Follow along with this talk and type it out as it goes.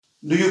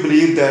Do you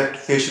believe that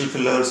facial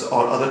fillers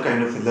or other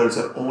kind of fillers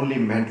are only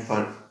meant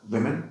for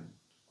women?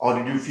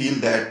 Or do you feel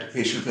that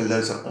facial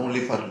fillers are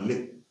only for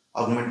lip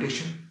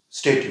augmentation?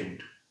 Stay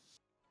tuned.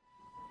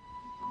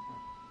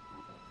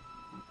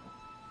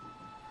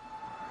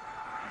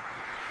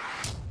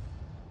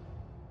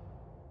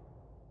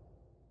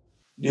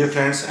 Dear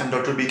friends, I'm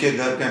Dr. BK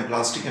Garg. I'm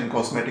plastic and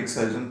cosmetic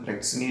surgeon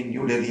practicing in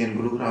New Delhi and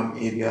Gurugram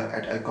area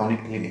at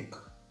Iconic Clinic.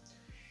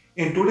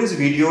 In today's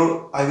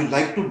video, I would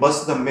like to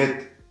bust the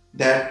myth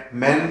that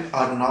men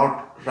are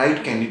not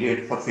right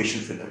candidate for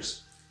facial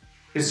fillers.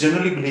 It's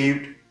generally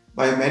believed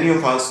by many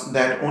of us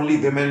that only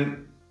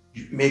women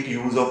make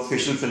use of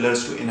facial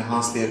fillers to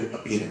enhance their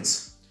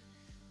appearance.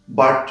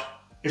 But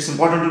it's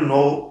important to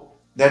know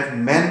that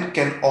men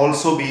can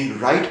also be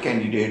right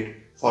candidate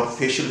for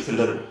facial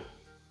filler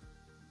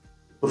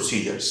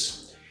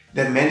procedures.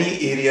 There are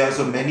many areas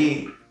or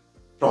many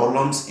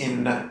problems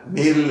in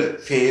male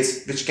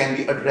face which can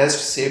be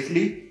addressed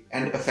safely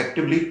and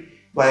effectively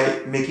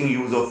by making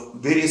use of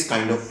various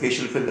kind of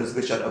facial fillers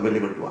which are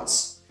available to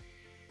us.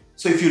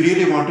 So if you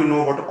really want to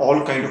know what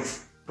all kind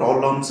of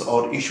problems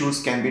or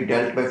issues can be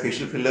dealt by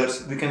facial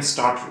fillers, we can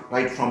start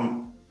right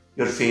from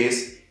your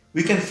face.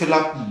 We can fill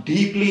up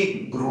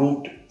deeply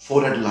grooved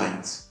forehead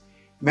lines.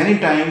 Many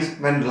times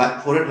when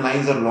forehead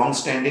lines are long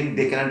standing,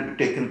 they cannot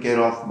be taken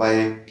care of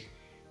by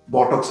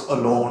Botox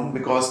alone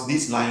because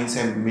these lines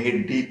have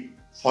made deep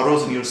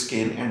furrows in your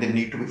skin and they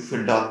need to be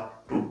filled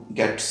up to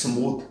get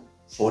smooth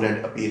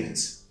forehead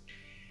appearance.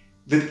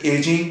 With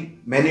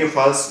aging, many of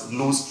us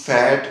lose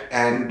fat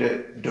and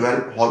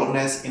develop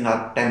hollowness in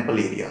our temple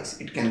areas.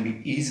 It can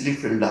be easily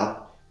filled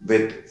up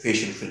with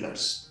facial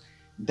fillers.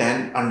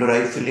 Then under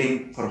eye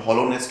filling for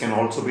hollowness can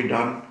also be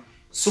done.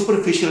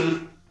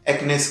 Superficial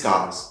acne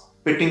scars,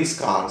 pitting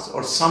scars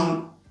or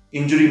some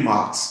injury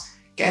marks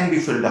can be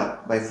filled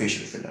up by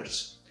facial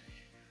fillers.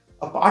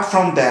 Apart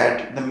from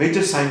that, the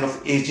major sign of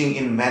aging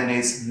in men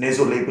is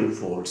nasolabial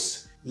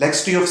folds.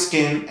 Laxity of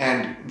skin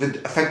and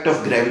with effect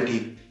of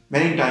gravity,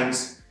 many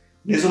times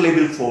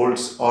nasolabial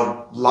folds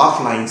or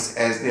laugh lines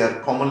as they are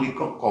commonly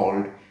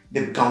called,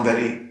 they become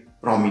very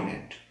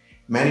prominent.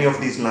 Many of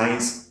these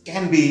lines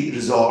can be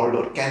resolved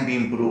or can be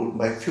improved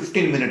by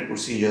 15-minute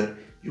procedure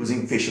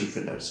using facial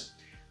fillers.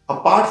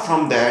 Apart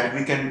from that,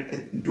 we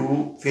can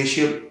do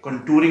facial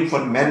contouring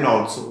for men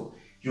also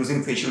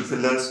using facial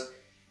fillers.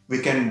 We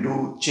can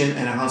do chin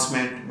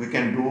enhancement, we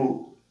can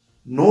do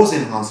nose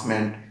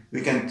enhancement, we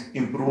can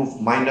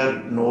improve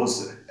minor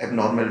nose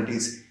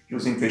abnormalities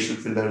using facial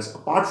fillers.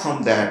 Apart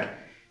from that,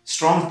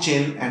 strong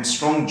chin and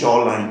strong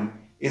jawline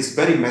is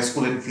very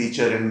masculine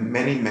feature and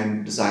many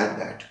men desire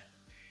that.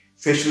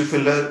 Facial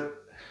filler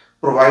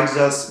provides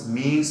us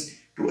means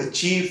to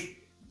achieve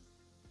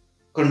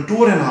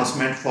contour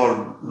enhancement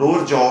for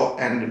lower jaw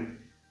and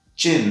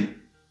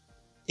chin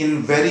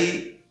in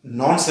very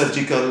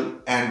non-surgical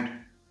and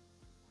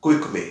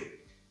quick way.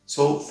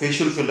 So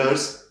facial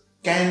fillers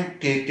can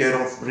take care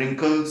of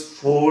wrinkles,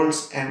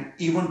 folds and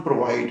even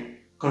provide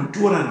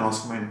contour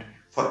enhancement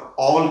for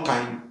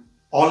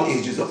all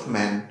ages of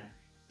men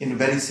in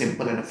very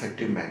simple and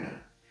effective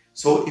manner.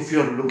 So if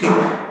you are looking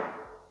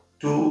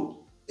to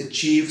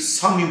achieve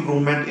some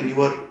improvement in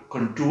your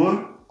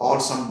contour or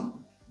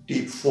some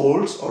deep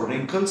folds or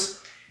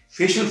wrinkles,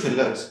 facial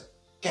fillers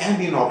can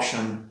be an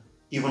option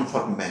even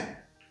for men.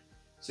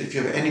 So if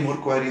you have any more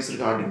queries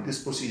regarding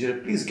this procedure,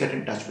 please get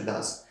in touch with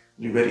us.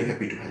 We're very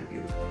happy to help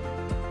you.